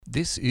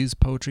This is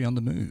Poetry on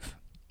the Move.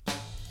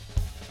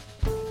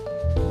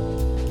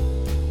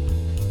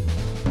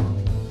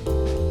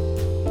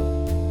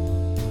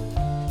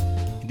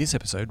 In this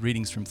episode,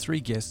 readings from three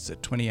guests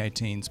at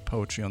 2018's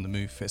Poetry on the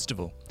Move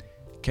festival: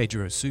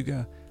 Keijiro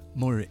Suga,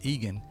 Moira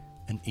Egan,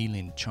 and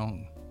Eileen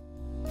Chong.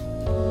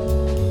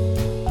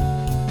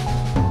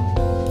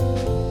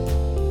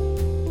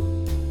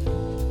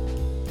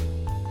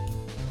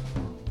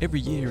 Every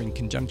year, in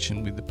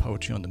conjunction with the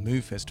Poetry on the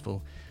Move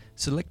festival,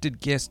 selected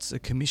guests are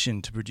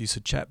commissioned to produce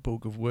a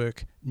chapbook of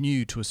work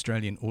new to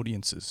Australian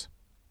audiences.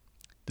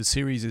 The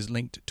series is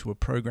linked to a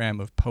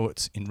program of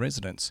poets in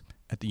residence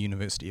at the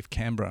University of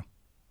Canberra.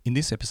 In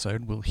this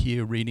episode, we'll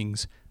hear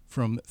readings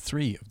from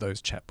three of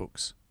those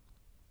chapbooks.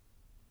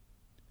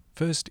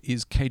 First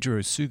is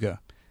Keijiro Suga,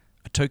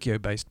 a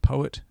Tokyo-based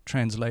poet,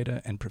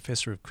 translator and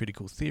professor of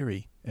critical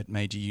theory at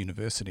Meiji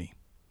University.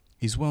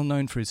 He's well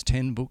known for his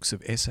 10 books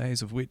of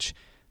essays, of which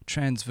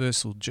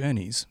Transversal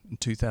Journeys in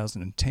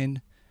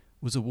 2010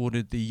 was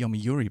awarded the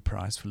Yomiuri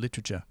Prize for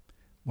Literature,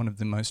 one of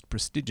the most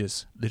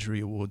prestigious literary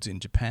awards in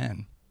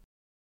Japan.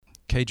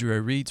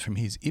 Keijiro reads from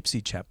his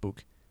Ipsy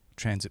chapbook,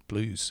 Transit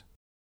Blues.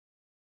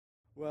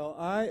 Well,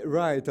 I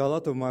write a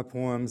lot of my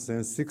poems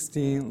in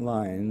 16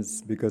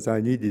 lines because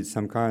I needed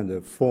some kind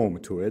of form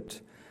to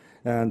it.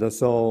 And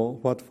so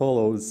what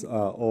follows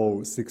are all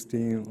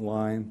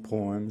 16-line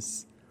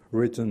poems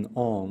written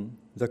on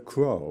the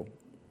crow.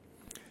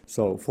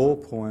 So 4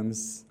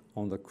 poems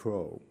on the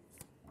crow.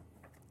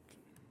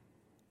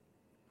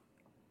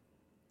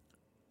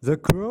 The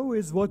crow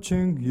is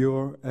watching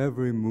your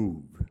every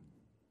move,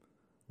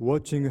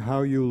 watching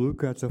how you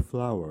look at the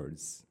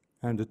flowers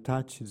and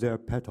touch their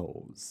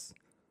petals.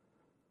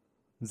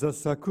 The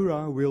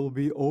sakura will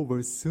be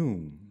over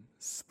soon,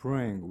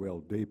 spring will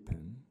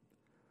deepen.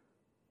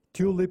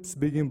 Tulips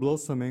begin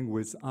blossoming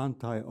with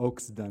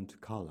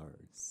antioxidant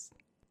colors.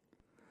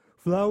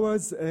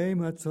 Flowers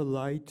aim at the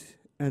light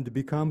and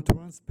become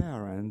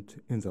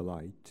transparent in the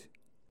light.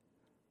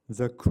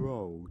 The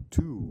crow,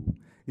 too,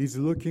 is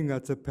looking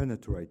at the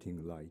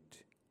penetrating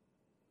light.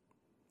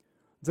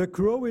 The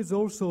crow is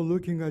also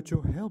looking at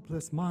your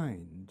helpless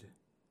mind,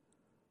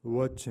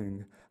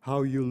 watching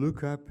how you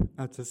look up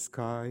at the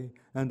sky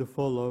and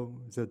follow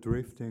the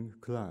drifting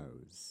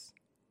clouds.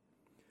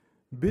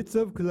 Bits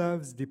of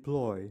clouds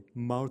deploy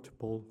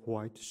multiple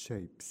white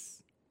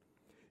shapes,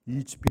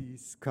 each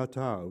piece cut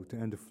out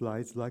and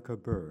flies like a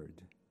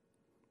bird.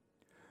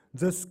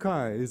 The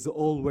sky is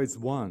always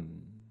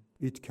one,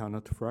 it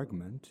cannot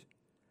fragment,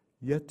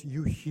 yet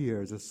you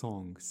hear the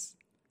songs,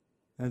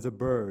 and the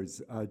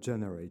birds are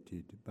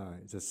generated by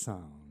the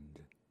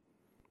sound.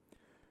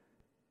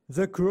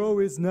 The crow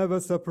is never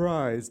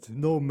surprised,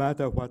 no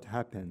matter what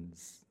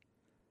happens.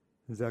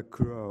 The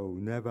crow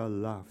never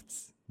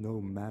laughs,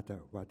 no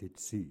matter what it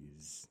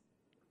sees.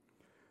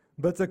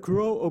 But the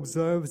crow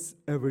observes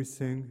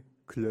everything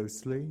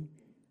closely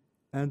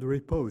and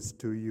reports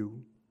to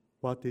you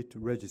what it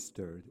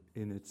registered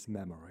in its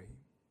memory.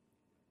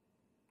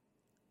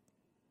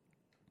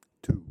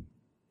 2.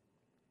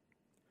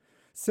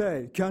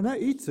 Say, can I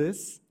eat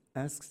this?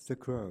 Asks the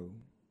crow.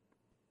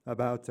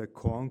 About the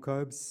corn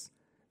cobs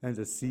and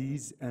the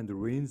seeds and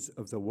rinds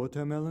of the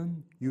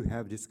watermelon you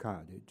have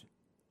discarded.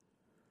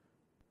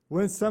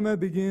 When summer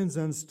begins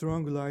and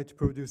strong light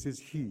produces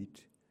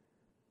heat,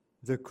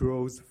 the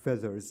crow's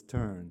feathers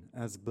turn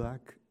as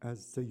black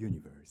as the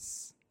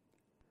universe.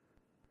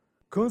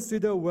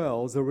 Consider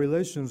well the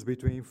relations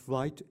between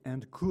flight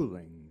and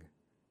cooling.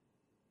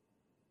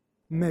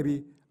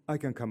 Maybe I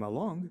can come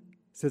along,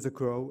 says the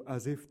crow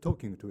as if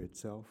talking to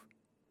itself.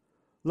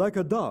 Like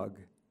a dog,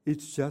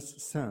 it's just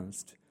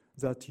sensed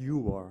that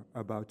you are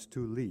about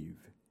to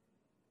leave.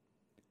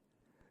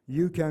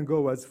 You can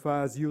go as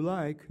far as you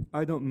like,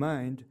 I don't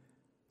mind.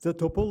 The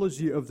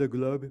topology of the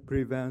globe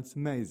prevents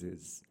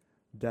mazes.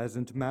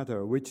 Doesn't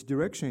matter which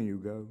direction you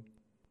go.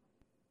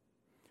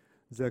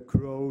 The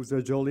crow's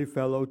a jolly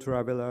fellow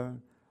traveler,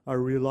 a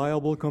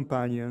reliable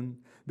companion,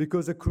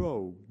 because a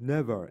crow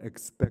never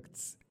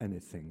expects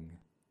anything.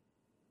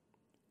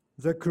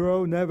 The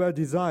crow never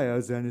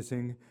desires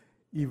anything,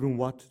 even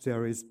what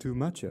there is too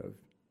much of.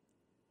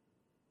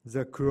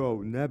 The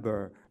crow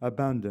never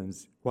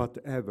abandons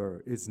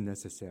whatever is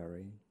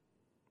necessary.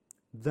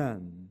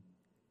 Then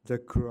the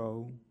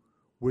crow,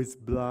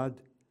 with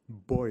blood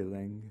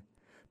boiling,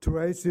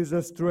 traces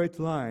a straight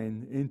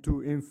line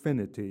into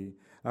infinity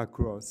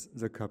across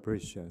the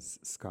capricious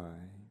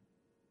sky.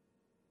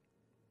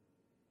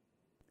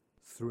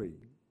 3.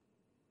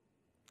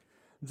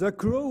 The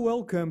crow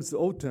welcomes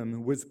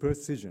autumn with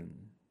precision.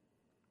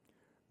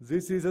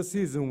 This is a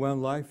season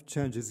when life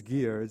changes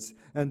gears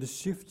and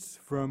shifts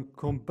from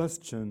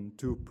combustion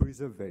to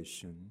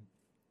preservation.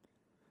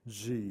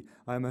 Gee,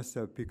 I must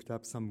have picked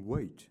up some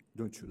weight,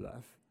 don't you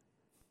laugh?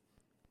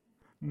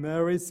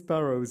 Merry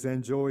sparrows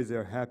enjoy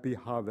their happy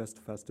harvest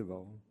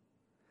festival.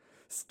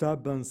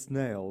 Stubborn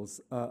snails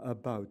are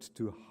about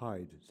to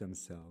hide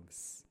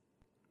themselves.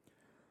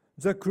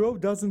 The crow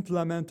doesn't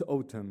lament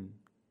autumn,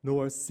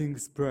 nor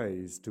sings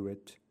praise to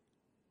it.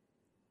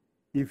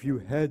 If you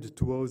head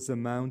towards the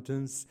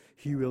mountains,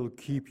 he will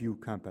keep you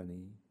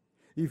company.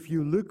 If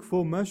you look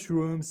for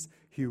mushrooms,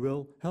 he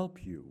will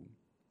help you.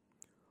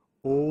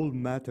 All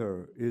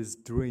matter is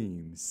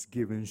dreams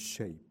given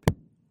shape.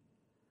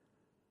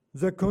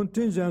 The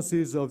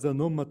contingencies of the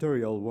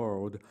non-material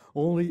world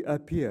only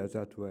appear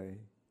that way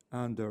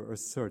under a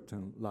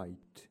certain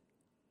light.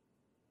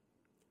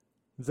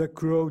 The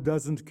crow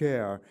doesn't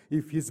care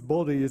if his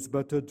body is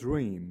but a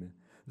dream.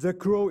 The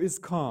crow is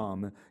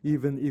calm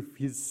even if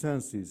his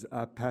senses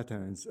are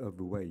patterns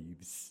of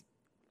waves.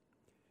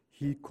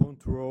 He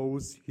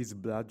controls his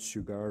blood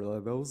sugar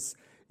levels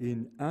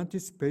in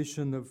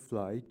anticipation of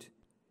flight,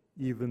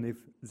 even if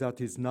that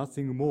is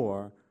nothing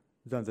more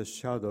than the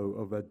shadow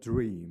of a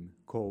dream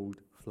called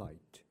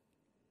flight.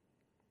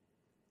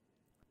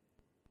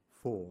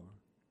 4.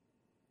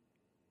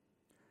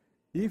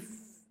 If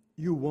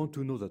you want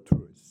to know the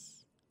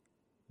truth,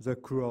 the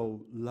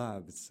crow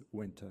loves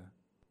winter.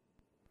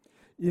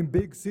 In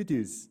big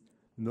cities,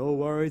 no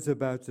worries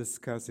about the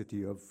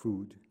scarcity of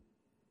food.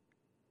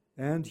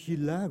 And he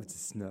loves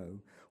snow,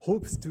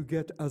 hopes to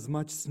get as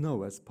much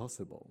snow as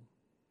possible.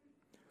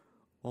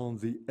 On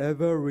the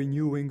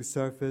ever-renewing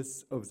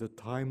surface of the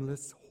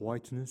timeless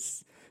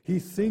whiteness, he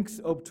thinks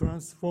of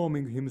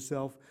transforming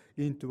himself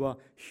into a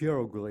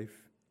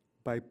hieroglyph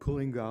by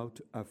pulling out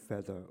a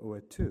feather or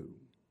two.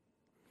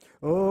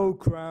 Oh,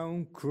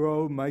 crown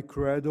crow, my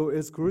credo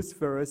is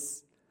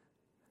cruciferous.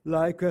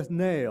 Like a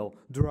nail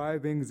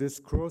driving this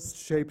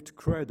cross-shaped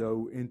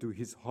credo into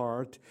his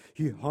heart,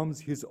 he hums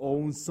his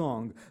own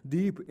song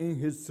deep in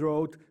his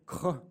throat.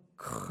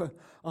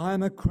 I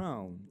am a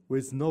crown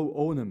with no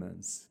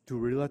ornaments to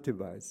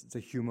relativize the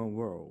human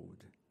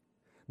world.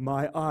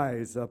 My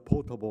eyes are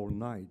portable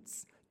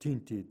nights,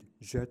 tinted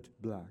jet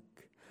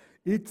black.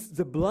 It's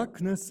the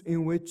blackness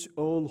in which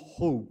all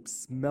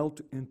hopes melt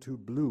into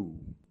blue.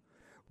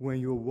 When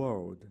your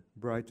world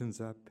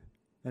brightens up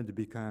and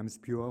becomes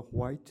pure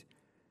white,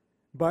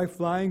 by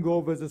flying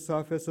over the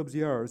surface of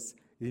the earth,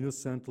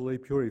 innocently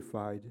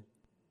purified,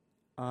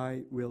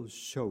 I will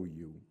show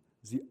you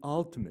the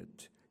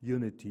ultimate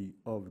unity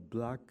of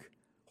black,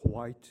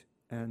 white,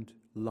 and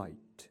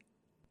light.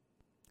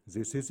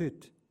 This is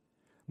it,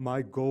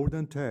 my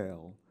golden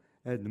tail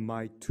and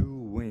my 2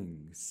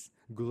 wings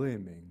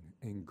gleaming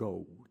in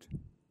gold.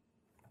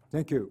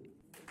 Thank you.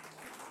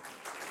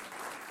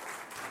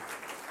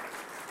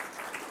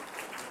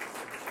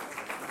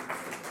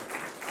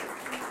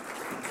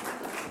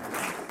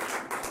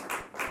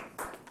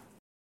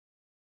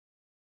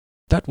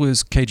 That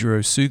was Keijiro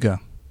Suga.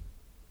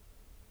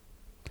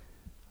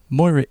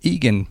 Moira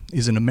Egan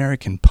is an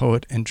American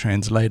poet and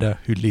translator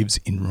who lives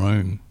in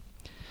Rome.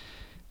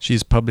 She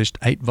has published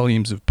 8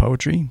 volumes of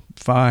poetry,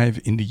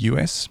 5 in the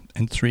US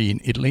and 3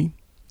 in Italy.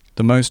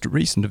 The most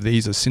recent of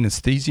these are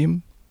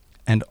Synesthesium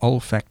and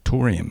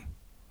Olfactorium.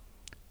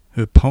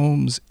 Her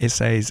poems,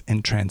 essays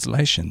and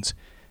translations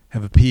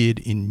have appeared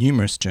in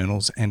numerous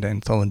journals and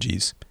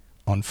anthologies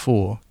on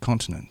 4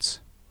 continents.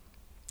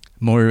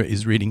 Moira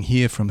is reading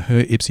here from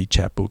her Ipsy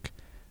chapbook,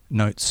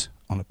 Notes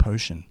on a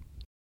Potion.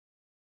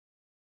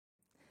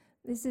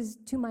 This is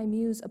to my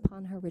muse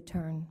upon her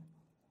return.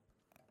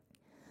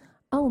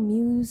 Oh,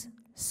 muse,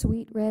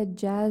 sweet red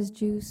jazz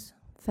juice,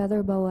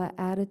 feather boa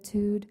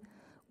attitude,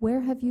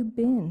 where have you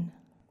been?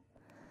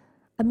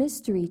 A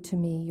mystery to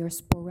me, your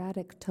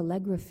sporadic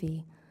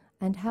telegraphy,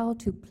 and how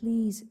to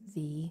please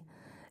thee.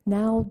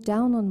 Now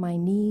down on my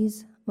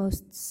knees,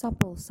 most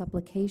supple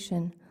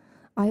supplication,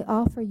 I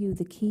offer you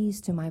the keys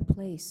to my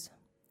place.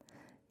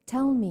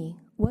 Tell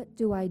me, what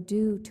do I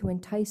do to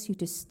entice you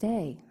to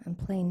stay and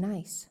play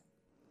nice?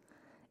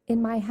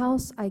 In my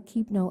house I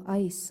keep no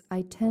ice,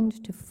 I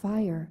tend to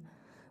fire,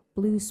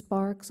 blue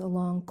sparks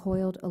along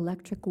coiled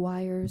electric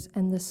wires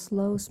and the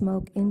slow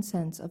smoke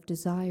incense of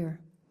desire.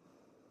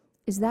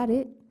 Is that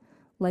it?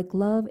 Like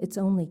love, it's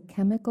only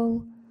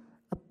chemical,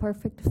 a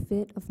perfect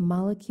fit of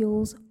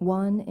molecules,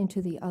 one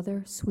into the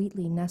other,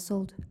 sweetly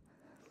nestled.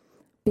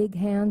 Big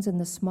hands in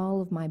the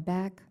small of my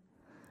back,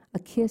 a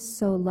kiss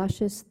so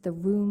luscious the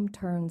room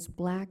turns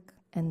black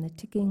and the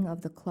ticking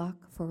of the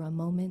clock for a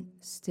moment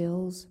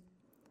stills.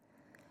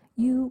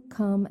 You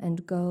come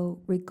and go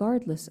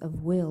regardless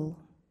of will.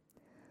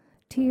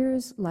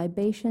 Tears,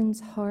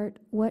 libations, heart,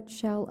 what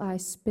shall I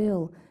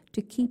spill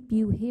to keep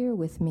you here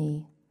with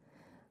me?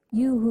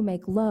 You who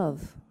make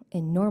love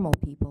in normal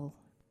people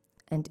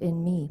and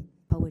in me,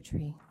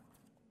 poetry.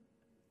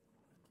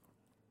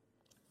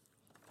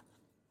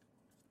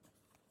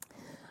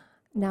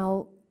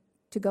 Now,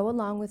 to go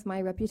along with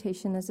my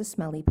reputation as a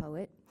smelly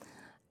poet,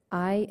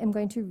 I am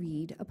going to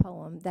read a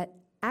poem that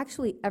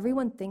actually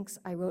everyone thinks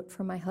I wrote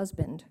for my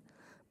husband,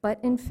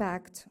 but in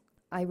fact,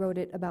 I wrote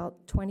it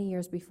about 20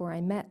 years before I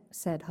met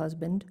said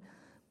husband,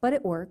 but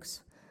it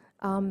works.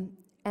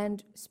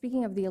 And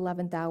speaking of the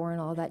 11th hour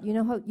and all that, you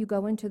know how you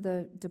go into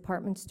the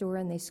department store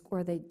and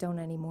they don't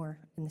anymore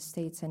in the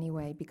States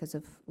anyway because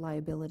of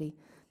liability.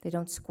 They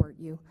don't squirt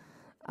you.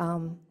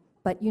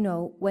 But you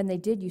know, when they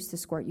did used to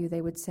squirt you,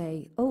 they would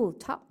say, oh,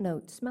 top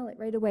note, smell it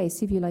right away,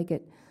 see if you like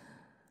it.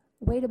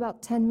 Wait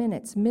about 10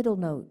 minutes, middle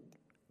note.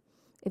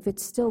 If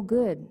it's still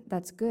good,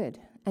 that's good.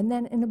 And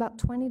then in about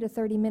 20 to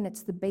 30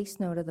 minutes, the bass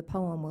note of the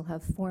poem will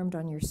have formed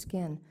on your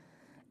skin.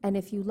 And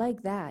if you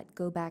like that,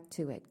 go back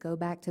to it. Go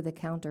back to the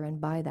counter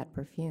and buy that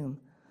perfume.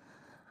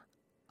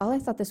 I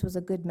thought this was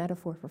a good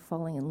metaphor for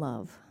falling in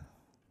love.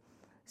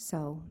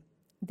 So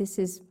this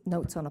is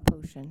Notes on a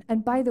Potion.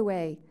 And by the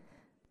way,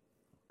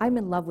 I'm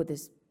in love with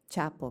this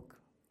chapbook.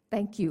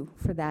 Thank you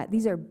for that.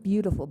 These are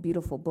beautiful,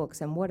 beautiful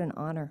books, and what an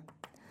honor.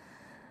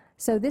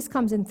 So this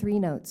comes in 3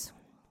 notes.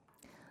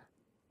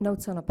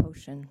 Notes on a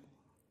Potion.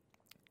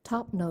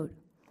 Top note,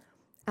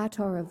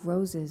 attar of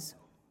roses.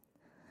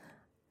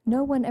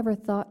 No one ever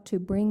thought to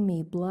bring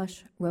me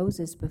blush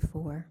roses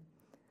before.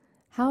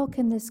 How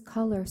can this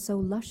color so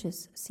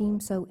luscious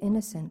seem so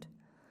innocent?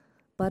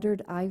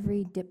 Buttered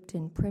ivory dipped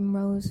in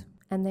primrose,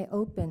 and they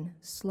open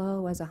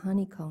slow as a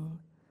honeycomb,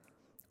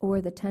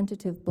 or the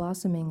tentative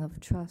blossoming of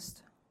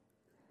trust.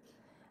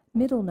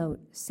 Middle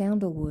note,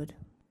 sandalwood.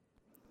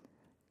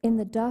 In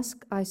the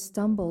dusk I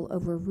stumble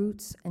over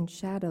roots and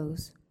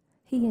shadows.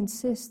 He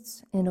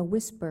insists in a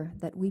whisper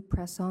that we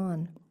press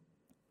on.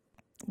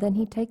 Then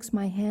he takes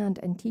my hand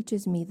and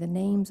teaches me the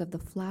names of the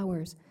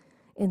flowers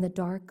in the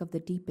dark of the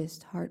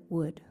deepest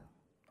heartwood.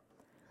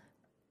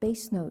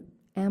 Bass note,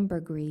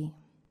 ambergris.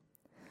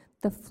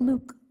 The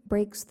fluke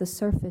breaks the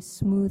surface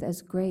smooth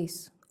as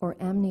grace or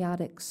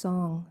amniotic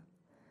song.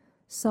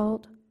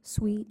 Salt,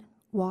 sweet,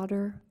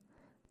 water.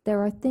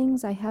 There are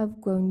things I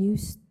have grown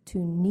used to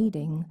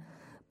needing,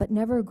 but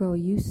never grow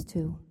used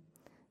to.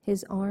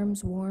 His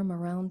arms warm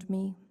around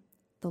me,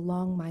 the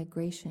long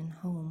migration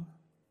home.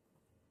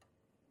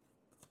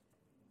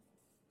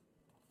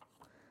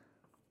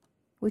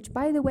 Which,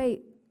 by the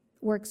way,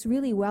 works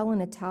really well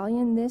in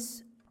Italian.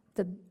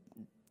 The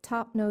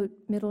top note,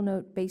 middle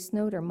note, bass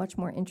note are much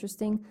more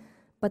interesting,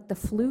 but the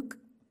fluke,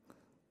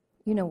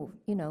 you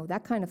know,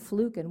 that kind of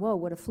fluke, and whoa,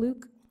 what a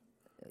fluke,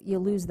 you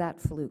lose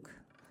that fluke,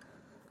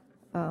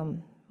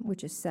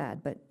 which is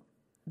sad, but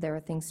there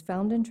are things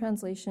found in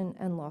translation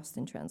and lost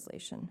in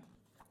translation.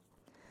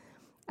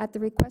 At the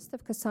request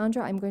of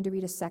Cassandra, I'm going to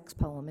read a sex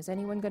poem. Is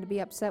anyone going to be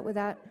upset with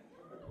that?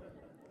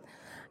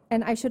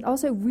 And I should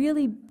also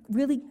really,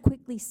 really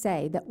quickly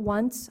say that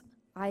once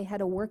I had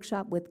a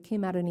workshop with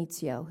Kim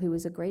Aronizio, who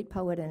is a great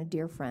poet and a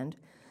dear friend,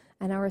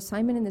 and our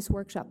assignment in this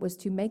workshop was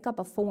to make up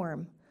a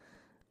form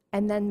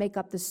and then make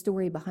up the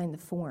story behind the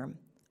form,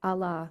 a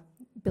la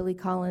Billy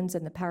Collins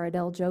and the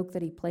Paradell joke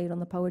that he played on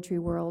the Poetry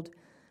World.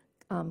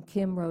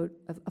 Kim wrote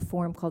a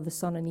form called the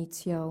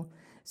Sononizio.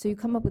 So you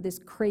come up with this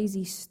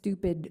crazy,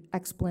 stupid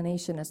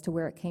explanation as to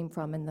where it came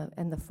from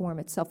and the form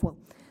itself. Well,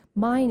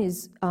 mine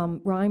is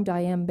rhymed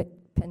iambic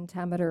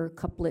pentameter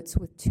couplets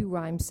with 2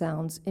 rhyme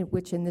sounds,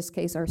 which in this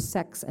case are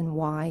sex and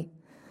Y.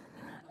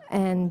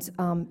 And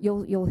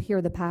you'll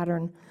hear the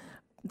pattern.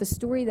 The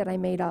story that I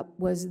made up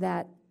was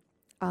that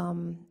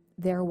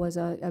there was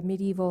a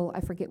medieval, I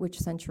forget which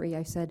century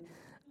I said,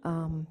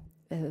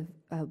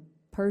 a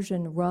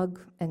Persian rug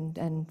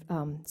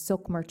and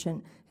silk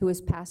merchant who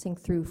was passing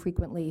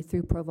frequently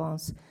through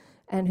Provence,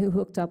 and who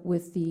hooked up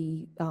with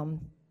the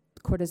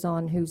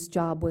courtesan whose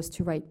job was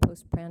to write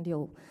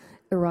postprandial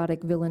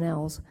erotic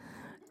villanelles.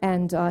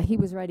 And he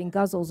was writing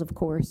guzzles, of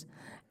course.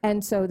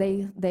 And so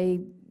they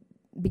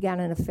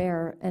began an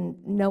affair, and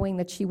knowing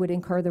that she would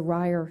incur the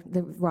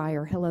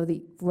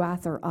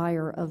wrath or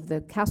ire of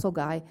the castle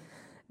guy,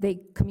 they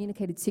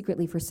communicated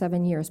secretly for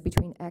 7 years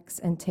between Aix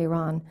and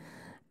Tehran.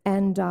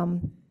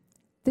 And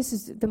this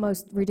is the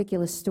most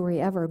ridiculous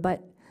story ever,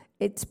 but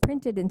it's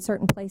printed in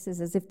certain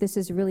places as if this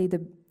is really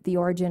the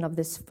origin of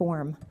this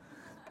form.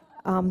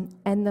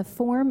 And the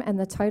form and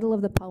the title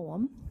of the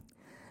poem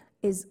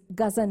is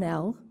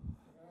Gazanel.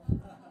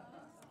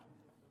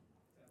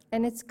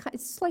 And it's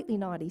slightly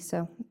naughty,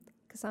 so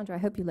Cassandra, I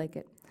hope you like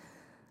it.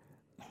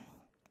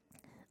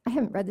 I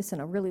haven't read this in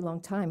a really long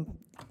time.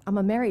 I'm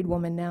a married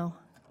woman now.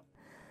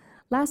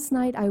 Last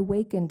night I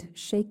wakened,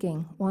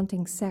 shaking,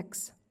 wanting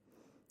sex.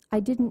 I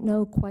didn't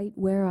know quite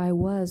where I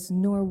was,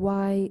 nor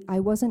why I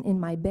wasn't in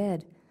my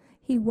bed.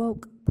 He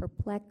woke,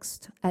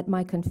 perplexed at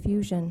my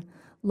confusion,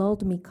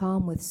 lulled me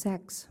calm with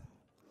sex.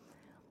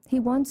 He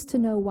wants to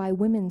know why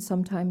women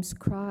sometimes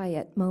cry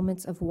at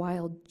moments of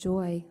wild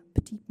joy,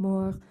 petite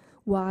mort,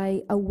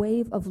 why a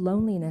wave of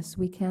loneliness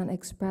we can't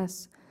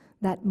express,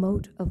 that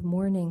mote of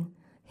mourning,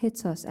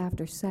 hits us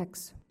after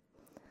sex.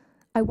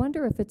 I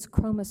wonder if it's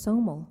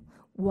chromosomal,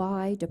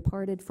 why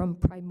departed from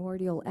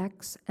primordial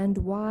X, and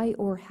why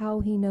or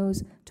how he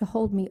knows to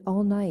hold me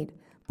all night,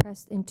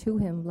 pressed into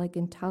him like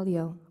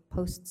intaglio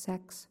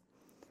post-sex.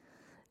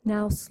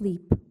 Now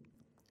sleep.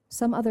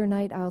 Some other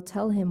night I'll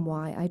tell him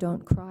why I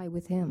don't cry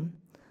with him.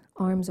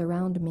 Arms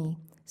around me,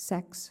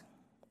 sex.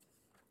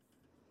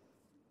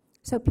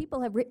 So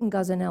people have written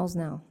gazanelles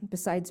now,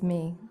 besides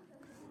me.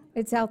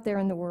 It's out there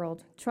in the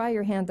world. Try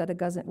your hand, so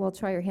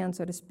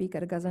to speak,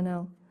 at a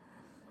gazanelle.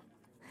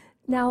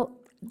 Now,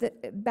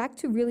 back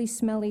to really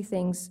smelly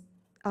things.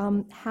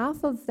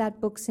 Half of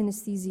that book,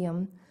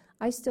 Synesthesium,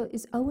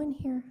 is Owen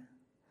here?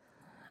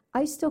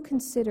 I still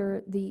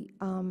consider the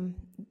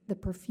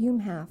perfume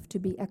half to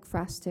be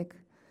ekphrastic,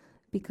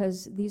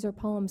 because these are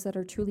poems that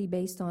are truly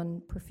based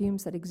on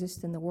perfumes that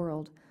exist in the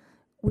world,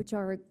 which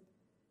are,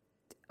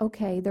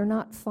 okay, they're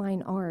not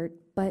fine art,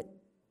 but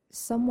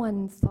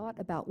someone thought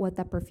about what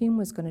that perfume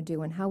was going to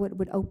do and how it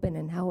would open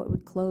and how it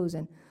would close.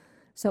 And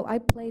so I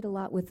played a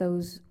lot with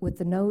those, with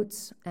the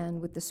notes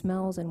and with the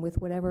smells and with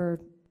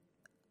whatever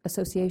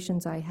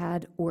associations I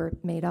had or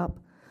made up.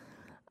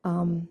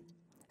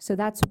 So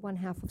that's one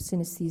half of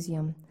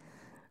synesthesium.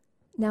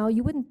 Now,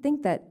 you wouldn't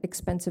think that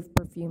expensive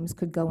perfumes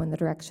could go in the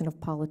direction of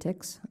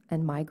politics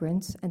and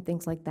migrants and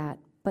things like that,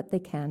 but they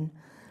can.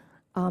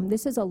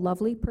 This is a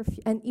lovely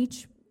perfume, and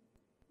each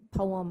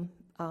poem,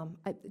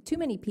 too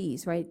many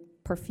P's, right?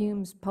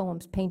 Perfumes,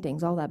 poems,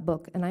 paintings, all that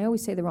book. And I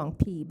always say the wrong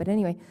P, but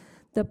anyway,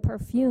 the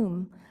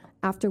perfume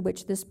after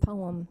which this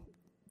poem,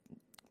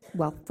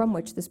 well, from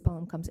which this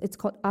poem comes, it's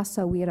called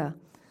Asawira,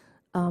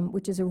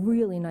 which is a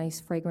really nice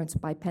fragrance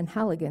by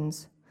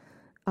Penhaligon's.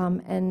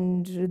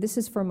 And this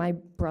is for my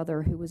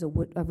brother, who was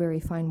a very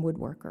fine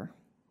woodworker.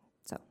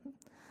 So,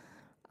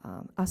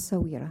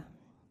 Asawira.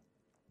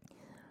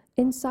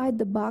 Inside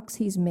the box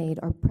he's made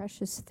are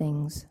precious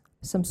things,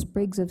 some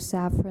sprigs of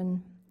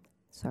saffron,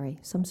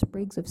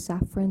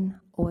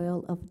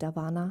 oil of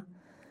davana,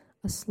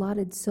 a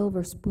slotted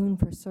silver spoon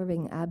for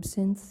serving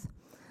absinthe,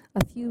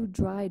 a few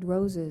dried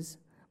roses,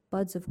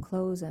 buds of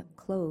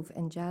clove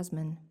and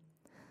jasmine.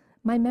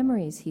 My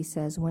memories, he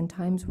says, when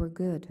times were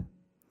good.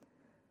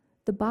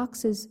 The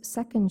box's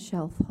second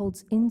shelf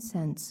holds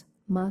incense,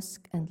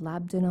 musk and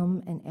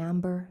labdanum and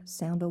amber,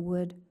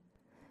 sandalwood.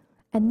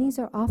 And these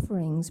are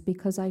offerings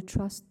because I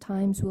trust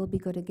times will be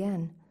good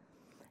again.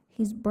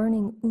 He's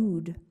burning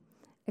oud,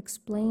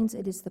 explains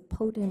it is the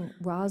potent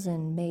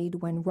rosin made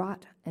when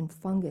rot and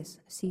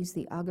fungus seize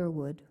the agar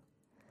wood.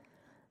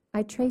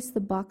 I trace the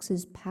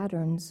box's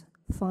patterns,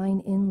 fine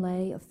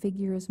inlay of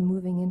figures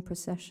moving in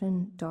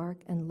procession,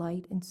 dark and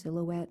light in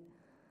silhouette.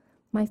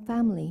 My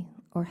family,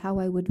 or how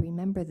I would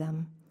remember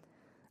them.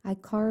 I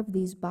carve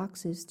these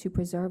boxes to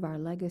preserve our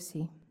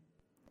legacy.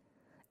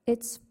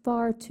 It's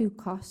far too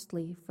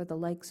costly for the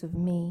likes of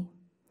me.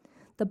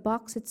 The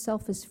box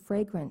itself is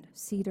fragrant,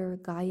 cedar,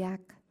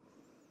 gaiac.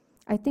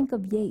 I think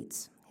of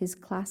Yeats, his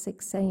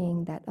classic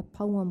saying that a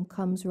poem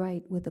comes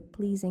right with a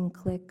pleasing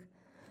click,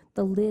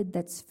 the lid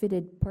that's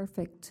fitted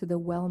perfect to the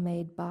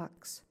well-made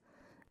box.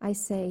 I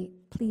say,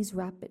 please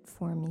wrap it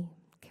for me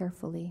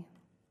carefully.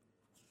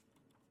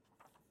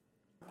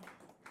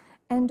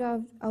 And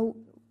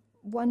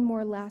one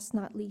more, last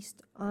not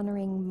least,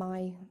 honoring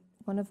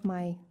one of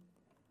my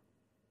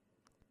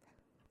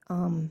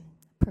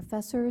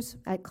professors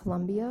at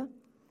Columbia,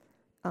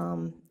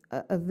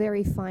 a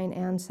very fine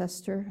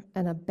ancestor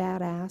and a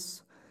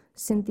badass,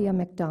 Cynthia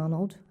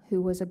MacDonald,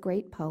 who was a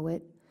great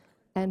poet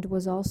and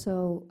was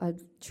also a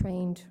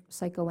trained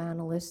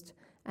psychoanalyst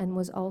and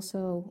was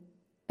also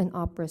an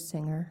opera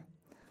singer.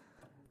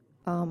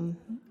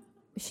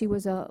 She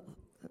was a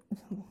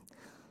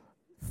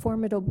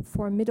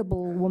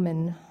formidable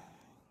woman.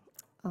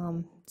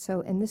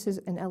 And this is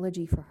an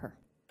elegy for her.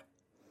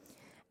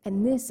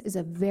 And this is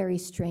a very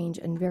strange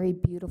and very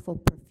beautiful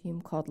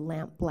perfume called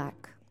Lamp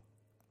Black.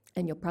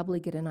 And you'll probably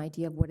get an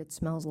idea of what it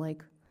smells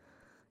like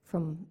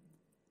from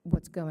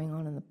what's going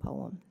on in the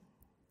poem.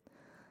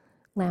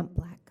 Lamp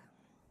Black.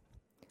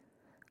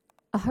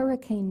 A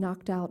hurricane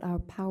knocked out our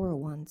power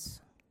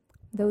once.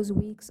 Those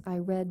weeks I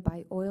read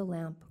by oil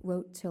lamp,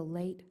 wrote till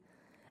late,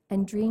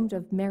 and dreamed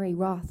of Mary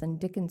Roth and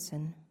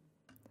Dickinson.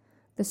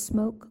 The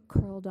smoke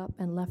curled up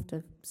and left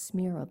a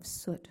smear of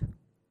soot.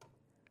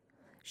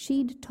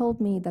 She'd told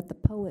me that the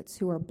poets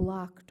who are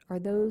blocked are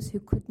those who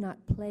could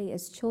not play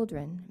as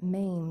children,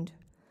 maimed.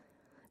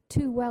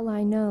 Too well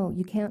I know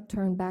you can't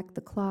turn back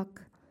the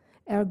clock,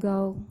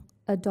 ergo,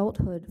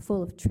 adulthood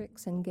full of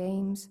tricks and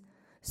games,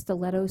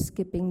 stiletto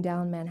skipping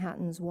down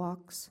Manhattan's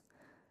walks.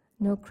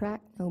 No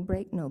crack, no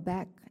break, no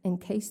back,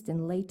 encased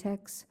in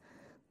latex,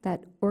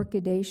 that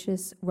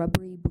orchidaceous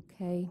rubbery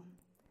bouquet,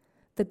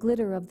 the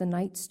glitter of the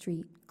night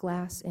street,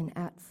 glass in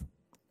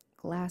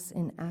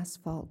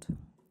asphalt.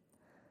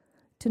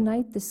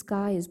 Tonight the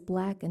sky is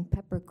black and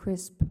pepper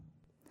crisp.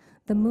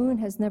 The moon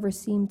has never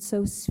seemed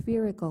so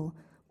spherical,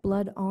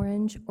 blood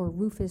orange or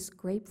rufous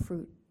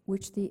grapefruit,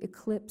 which the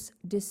eclipse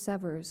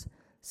dissevers,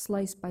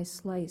 slice by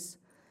slice,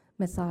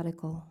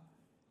 methodical.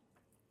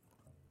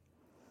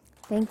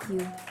 Thank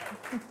you.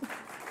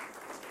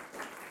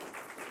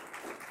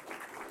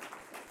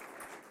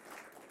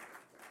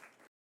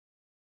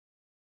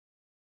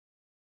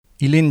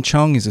 Eileen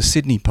Chong is a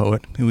Sydney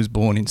poet who was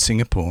born in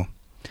Singapore.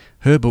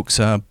 Her books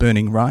are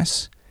Burning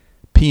Rice,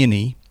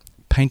 Peony,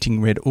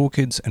 Painting Red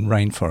Orchids and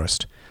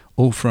Rainforest,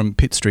 all from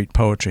Pitt Street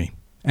Poetry,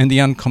 and The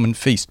Uncommon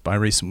Feast by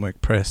Recent Work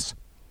Press.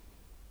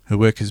 Her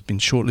work has been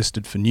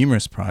shortlisted for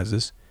numerous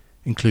prizes,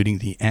 including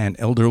the Anne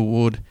Elder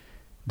Award,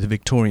 the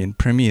Victorian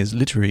Premier's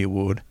Literary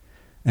Award,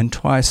 and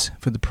twice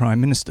for the Prime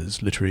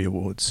Minister's Literary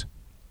Awards.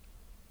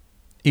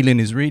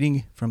 Eileen is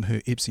reading from her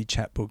Ipsy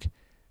chapbook,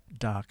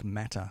 Dark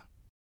Matter.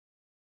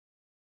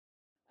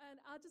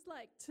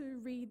 like to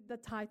read the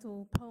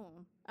title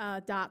poem,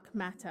 Dark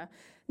Matter.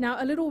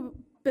 Now, a little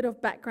bit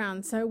of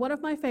background. So one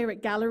of my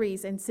favorite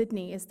galleries in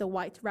Sydney is the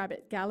White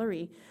Rabbit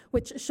Gallery,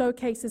 which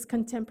showcases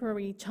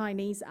contemporary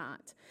Chinese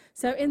art.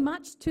 So in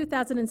March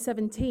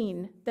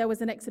 2017, there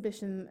was an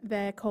exhibition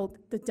there called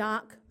The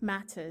Dark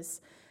Matters.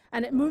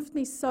 And it moved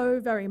me so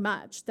very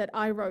much that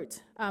I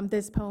wrote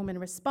this poem in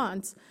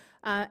response.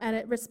 And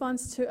it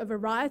responds to a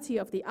variety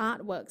of the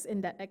artworks in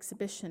that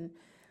exhibition.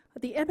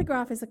 The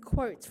epigraph is a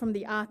quote from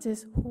the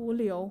artist Hu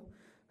Liu,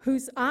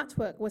 whose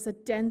artwork was a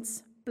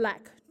dense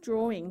black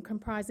drawing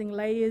comprising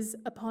layers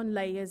upon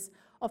layers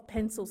of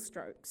pencil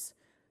strokes.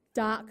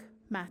 Dark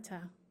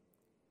matter.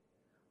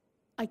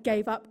 I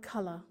gave up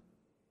color.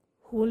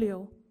 Hu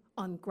Liu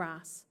on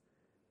grass.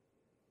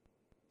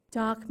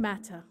 Dark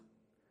matter.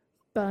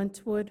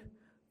 Burnt wood,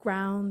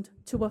 ground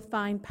to a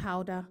fine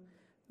powder,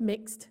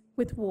 mixed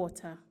with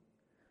water,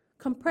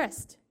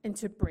 compressed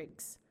into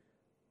bricks.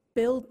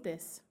 Build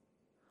this.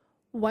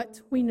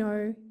 What we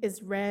know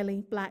is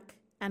rarely black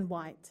and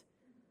white,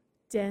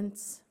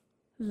 dense,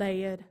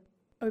 layered,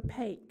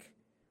 opaque,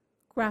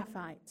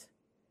 graphite.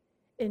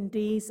 In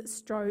these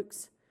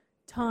strokes,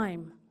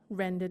 time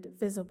rendered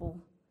visible.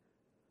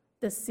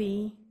 The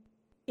sea,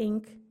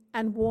 ink,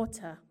 and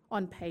water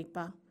on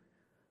paper,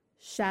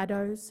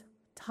 shadows,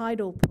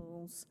 tidal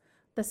pools,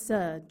 the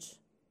surge.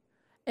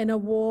 In a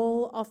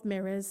wall of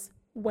mirrors,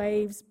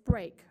 waves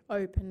break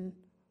open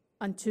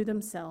unto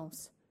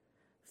themselves.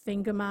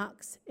 Finger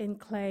marks in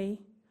clay,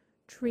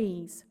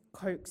 trees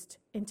coaxed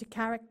into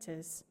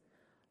characters,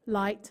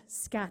 light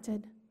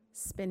scattered,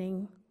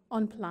 spinning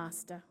on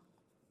plaster.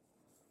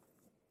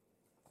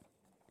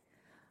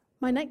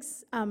 My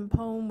next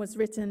poem was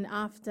written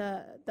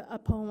after a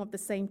poem of the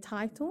same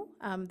title.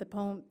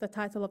 The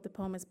title of the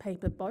poem is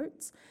Paper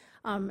Boats,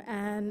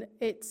 and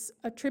it's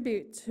a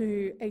tribute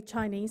to a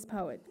Chinese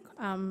poet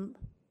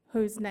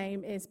whose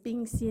name is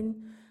Bing Xin,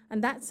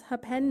 and that's her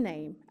pen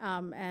name,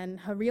 and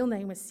her real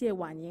name was Xie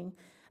Wanying,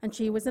 and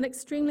she was an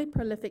extremely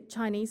prolific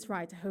Chinese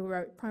writer who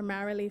wrote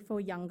primarily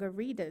for younger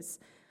readers.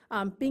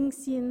 Bing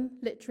Xin,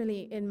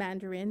 literally in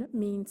Mandarin,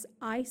 means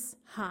ice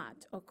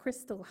heart or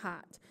crystal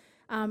heart.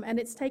 And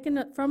it's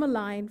taken from a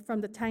line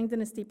from the Tang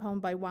Dynasty poem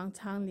by Wang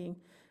Tangling,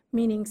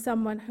 meaning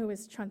someone who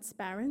is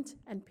transparent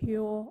and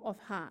pure of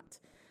heart.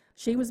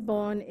 She was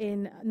born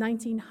in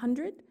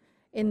 1900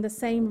 in the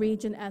same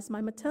region as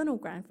my maternal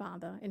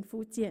grandfather in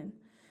Fujian.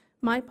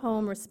 My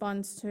poem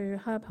responds to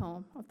her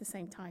poem of the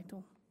same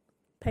title,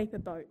 Paper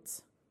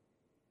Boats.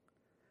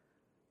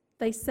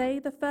 They say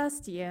the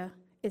first year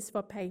is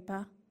for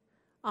paper.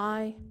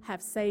 I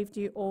have saved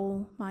you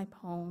all my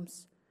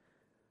poems.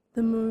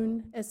 The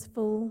moon is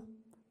full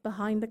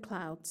behind the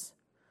clouds.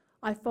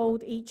 I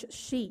fold each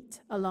sheet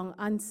along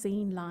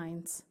unseen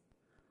lines.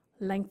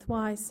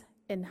 Lengthwise,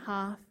 in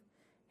half,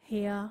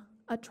 here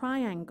a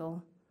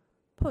triangle.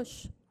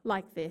 Push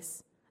like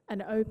this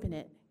and open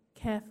it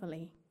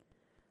carefully.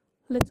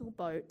 Little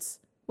boats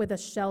with a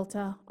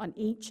shelter on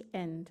each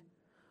end.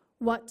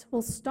 What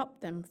will stop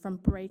them from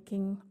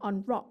breaking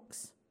on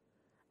rocks?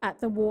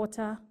 At the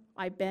water,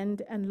 I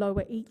bend and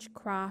lower each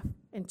craft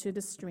into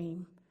the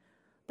stream.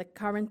 The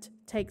current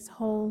takes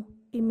hold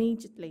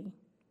immediately.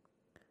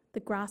 The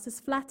grass is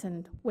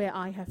flattened where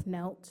I have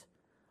knelt.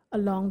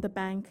 Along the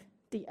bank,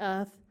 the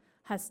earth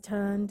has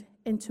turned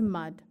into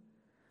mud.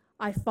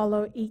 I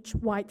follow each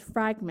white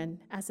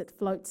fragment as it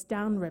floats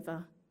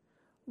downriver.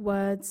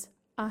 Words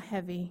are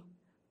heavy.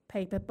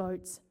 Paper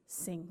boats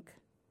sink.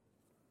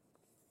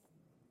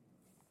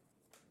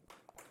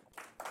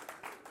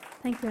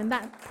 Thank you. And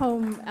that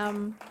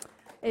poem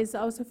is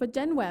also for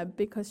Jen Webb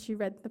because she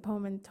read the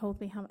poem and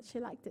told me how much she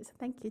liked it. So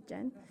thank you,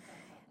 Jen.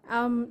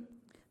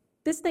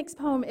 This next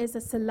poem is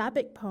a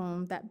syllabic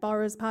poem that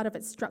borrows part of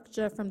its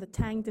structure from the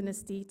Tang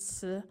Dynasty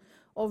ci,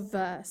 or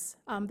verse.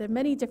 There are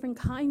many different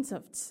kinds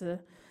of ci.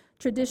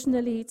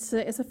 Traditionally, ci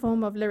is a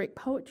form of lyric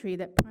poetry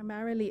that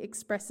primarily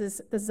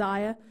expresses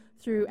desire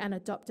through an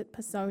adopted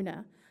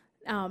persona.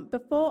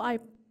 Before I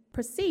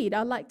proceed,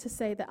 I'd like to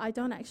say that I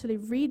don't actually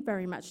read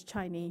very much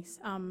Chinese.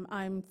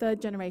 I'm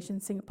third generation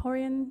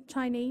Singaporean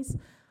Chinese.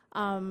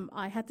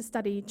 I had to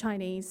study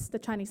the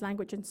Chinese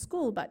language in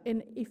school, but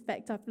in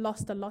effect, I've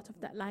lost a lot of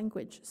that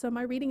language. So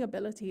my reading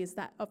ability is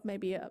that of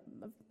maybe a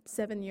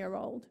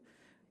 7-year-old,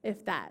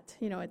 if that.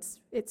 You know,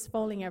 it's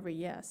falling every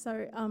year.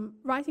 So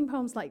writing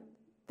poems like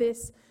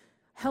this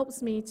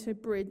helps me to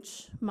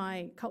bridge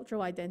my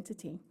cultural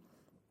identity.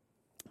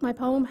 My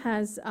poem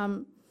has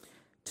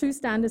 2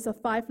 stanzas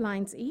of 5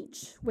 lines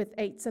each, with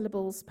 8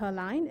 syllables per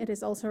line. It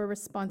is also a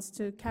response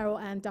to Carol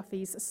Ann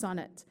Duffy's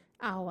sonnet,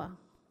 Hour.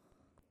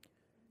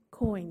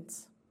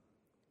 Coins.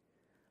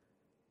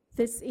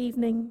 This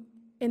evening,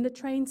 in the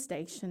train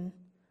station,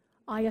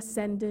 I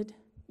ascended,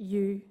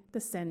 you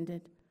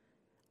descended.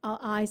 Our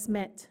eyes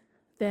met,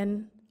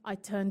 then I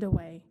turned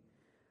away.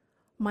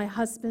 My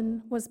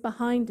husband was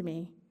behind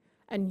me,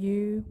 and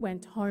you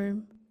went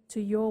home to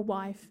your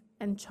wife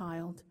and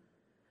child.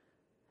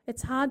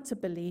 It's hard to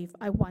believe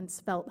I once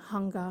felt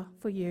hunger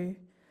for you,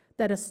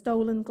 that a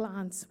stolen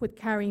glance would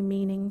carry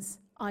meanings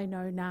I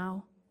know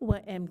now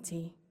were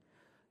empty.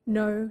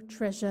 No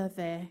treasure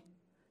there,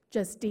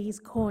 just these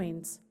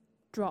coins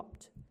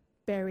dropped,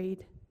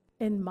 buried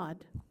in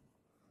mud.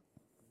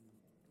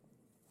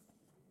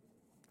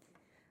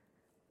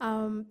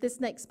 This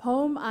next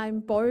poem I'm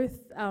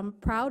both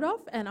proud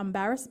of and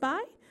embarrassed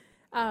by.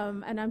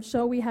 And I'm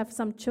sure we have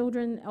some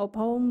children or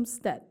poems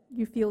that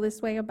you feel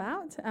this way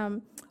about.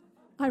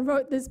 I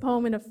wrote this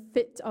poem in a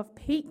fit of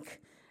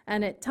pique,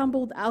 and it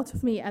tumbled out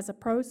of me as a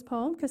prose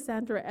poem.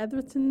 Cassandra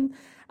Etherton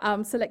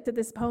selected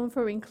this poem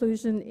for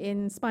inclusion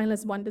in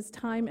Spineless Wonders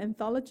Time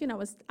anthology, and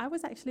I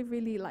was actually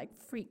really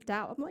freaked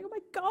out. I'm like, oh my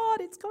God,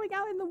 it's going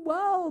out in the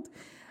world.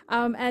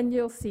 And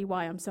you'll see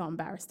why I'm so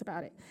embarrassed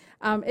about it.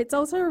 It's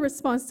also a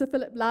response to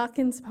Philip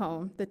Larkin's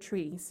poem, The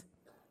Trees.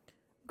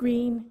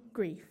 Green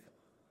Grief.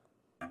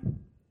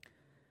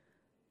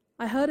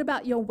 I heard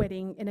about your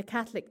wedding in a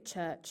Catholic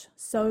church,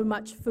 so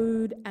much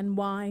food and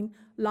wine,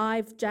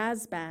 live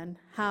jazz band,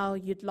 how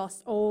you'd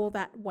lost all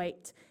that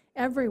weight.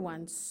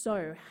 Everyone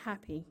so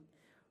happy.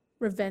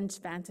 Revenge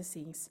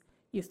fantasies.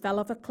 You fell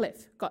off a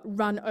cliff, got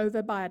run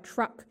over by a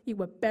truck, you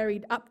were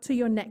buried up to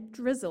your neck,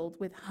 drizzled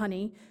with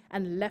honey,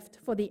 and left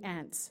for the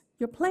ants.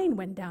 Your plane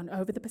went down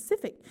over the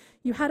Pacific.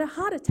 You had a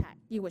heart attack,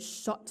 you were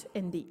shot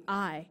in the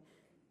eye.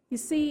 You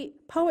see,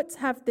 poets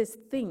have this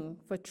thing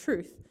for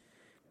truth.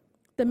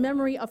 The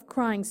memory of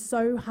crying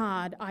so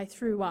hard I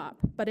threw up,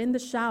 but in the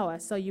shower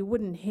so you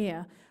wouldn't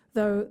hear,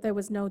 though there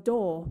was no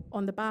door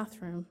on the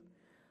bathroom.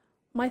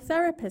 My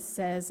therapist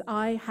says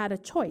I had a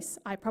choice.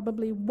 I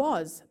probably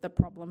was the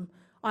problem.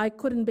 I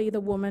couldn't be the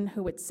woman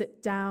who would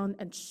sit down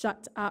and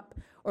shut up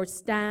or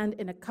stand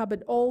in a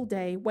cupboard all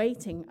day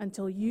waiting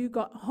until you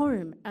got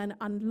home and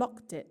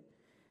unlocked it.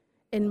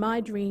 In my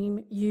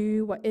dream,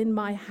 you were in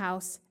my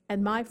house,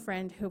 and my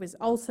friend, who is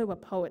also a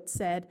poet,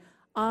 said,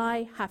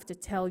 I have to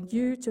tell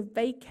you to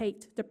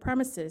vacate the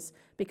premises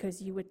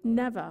because you would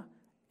never,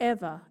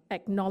 ever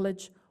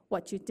acknowledge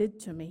what you did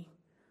to me.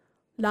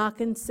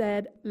 Larkin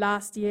said,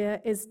 last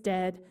year is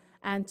dead,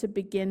 and to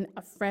begin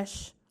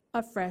afresh,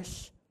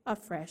 afresh,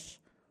 afresh.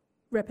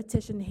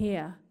 Repetition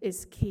here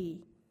is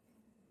key.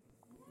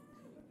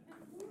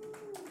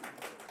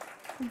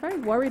 I'm very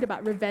worried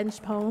about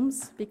revenge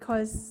poems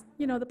because,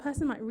 the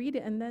person might read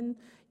it and then,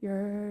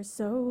 you're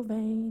so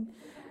vain.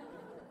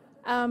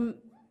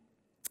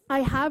 I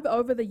have,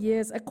 over the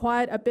years,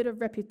 acquired a bit of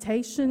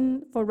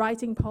reputation for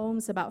writing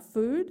poems about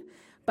food,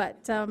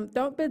 but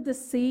don't be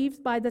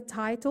deceived by the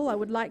title. I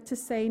would like to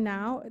say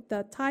now,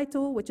 the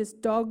title, which is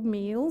Dog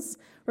Meals,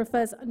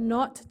 refers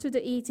not to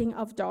the eating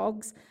of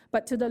dogs,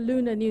 but to the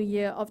Lunar New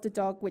Year of the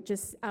dog, which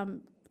is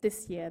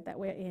this year that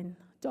we're in,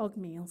 Dog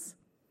Meals.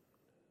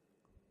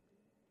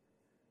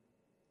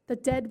 The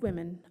dead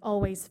women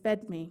always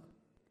fed me.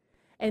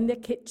 In their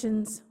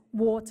kitchens,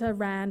 water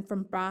ran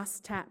from brass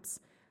taps,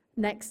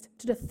 next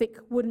to the thick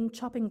wooden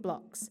chopping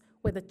blocks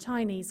where the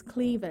Chinese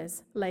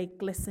cleavers lay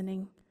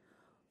glistening.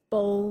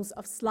 Bowls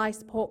of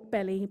sliced pork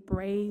belly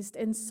braised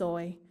in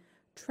soy,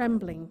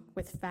 trembling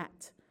with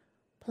fat.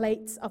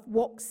 Plates of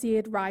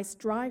wok-seared rice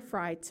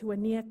dry-fried to a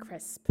near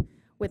crisp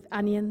with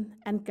onion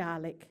and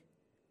garlic.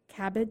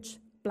 Cabbage,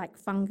 black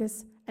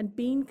fungus, and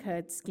bean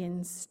curd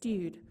skins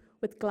stewed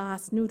with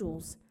glass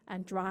noodles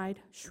and dried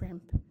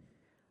shrimp.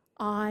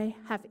 I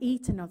have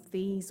eaten of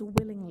these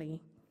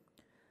willingly.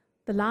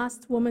 The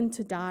last woman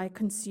to die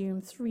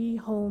consumed 3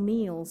 whole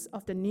meals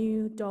of the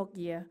new dog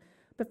year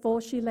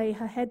before she lay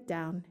her head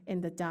down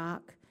in the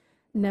dark,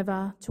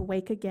 never to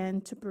wake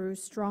again to brew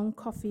strong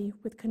coffee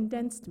with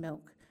condensed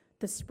milk,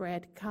 to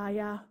spread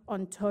kaya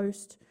on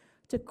toast,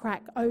 to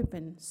crack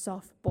open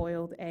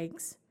soft-boiled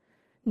eggs.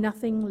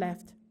 Nothing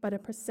left but a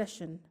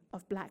procession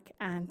of black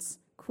ants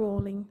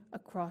crawling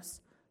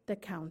across the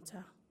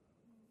counter.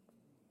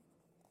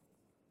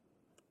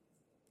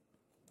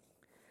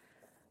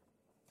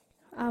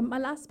 My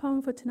last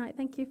poem for tonight,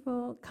 thank you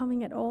for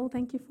coming at all.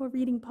 Thank you for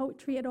reading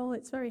poetry at all.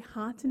 It's very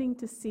heartening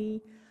to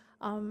see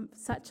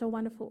such a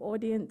wonderful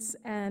audience.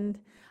 And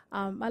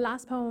my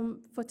last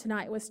poem for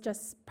tonight was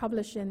just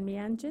published in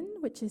Meanjin,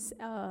 which is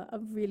a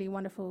really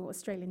wonderful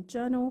Australian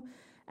journal.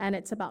 And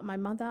it's about my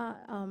mother.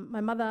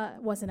 My mother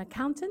was an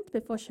accountant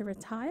before she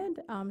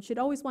retired. She'd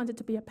always wanted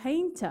to be a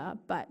painter,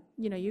 but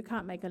you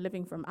can't make a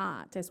living from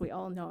art, as we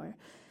all know.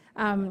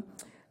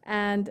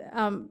 And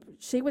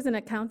she was an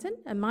accountant,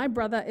 and my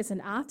brother is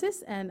an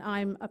artist, and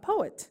I'm a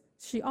poet.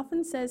 She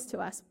often says to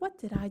us, what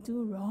did I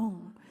do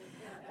wrong?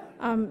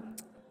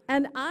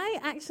 And I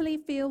actually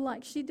feel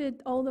like she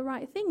did all the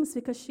right things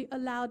because she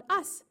allowed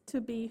us to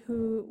be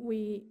who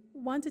we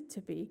wanted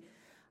to be.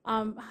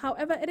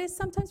 However, it is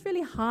sometimes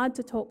really hard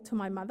to talk to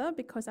my mother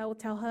because I will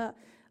tell her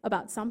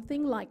about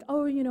something like,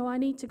 I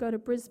need to go to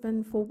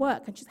Brisbane for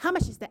work. And she's, how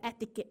much is the air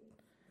ticket?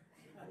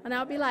 And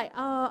I'll be like,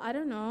 I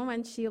don't know.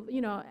 And she'll,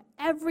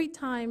 every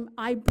time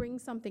I bring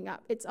something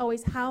up, it's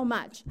always how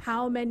much,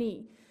 how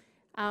many,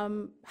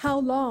 how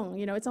long,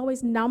 it's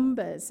always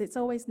numbers. It's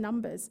always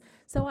numbers.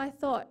 So I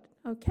thought,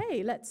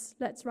 okay, let's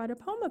write a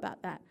poem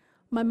about that.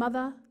 My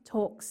mother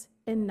talks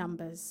in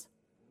numbers.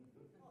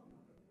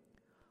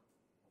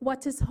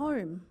 What is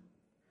home?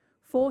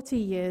 40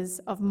 years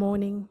of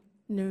morning,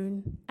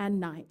 noon, and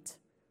night.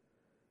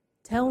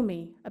 Tell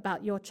me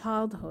about your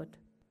childhood.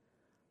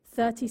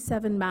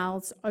 37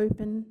 mouths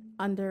open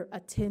under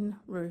a tin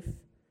roof.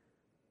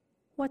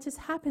 What is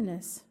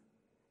happiness?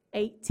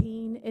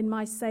 18 in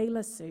my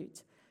sailor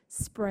suit,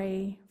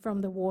 spray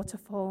from the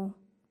waterfall.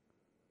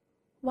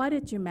 Why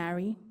did you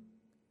marry?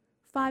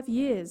 5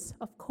 years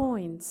of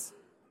coins.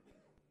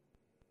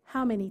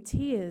 How many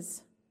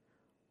tears?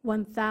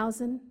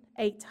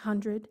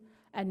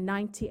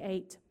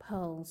 1,898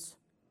 pearls.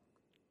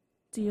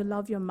 Do you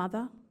love your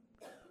mother?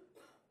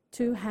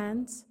 2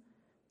 hands,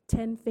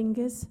 10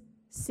 fingers,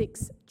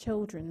 6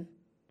 children.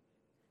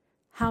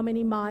 How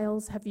many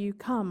miles have you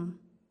come?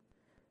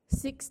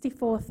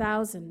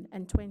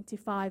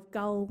 64,025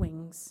 gull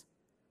wings.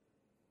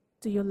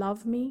 Do you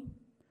love me?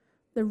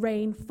 The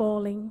rain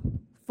falling,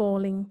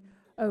 falling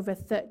over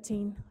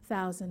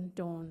 13,000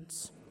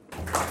 dawns.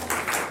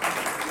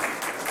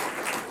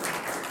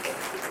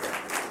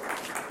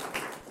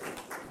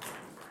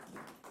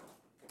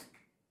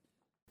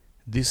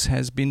 This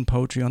has been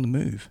Poetry on the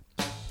Move.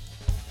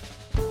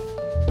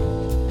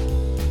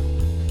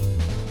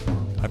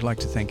 I'd like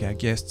to thank our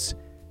guests,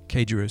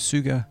 Keijiro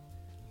Suga,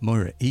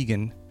 Moira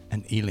Egan,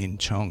 and Eileen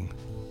Chong.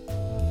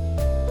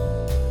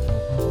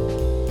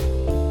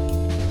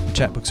 The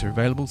chapbooks are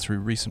available through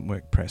Recent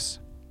Work Press.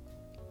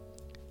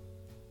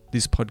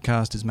 This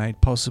podcast is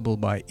made possible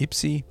by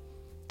IPSI,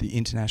 the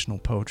International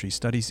Poetry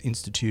Studies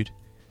Institute,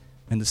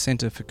 and the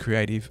Centre for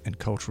Creative and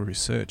Cultural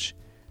Research,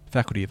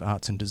 Faculty of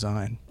Arts and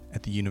Design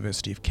at the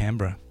University of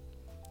Canberra.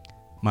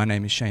 My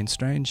name is Shane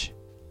Strange.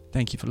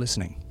 Thank you for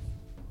listening.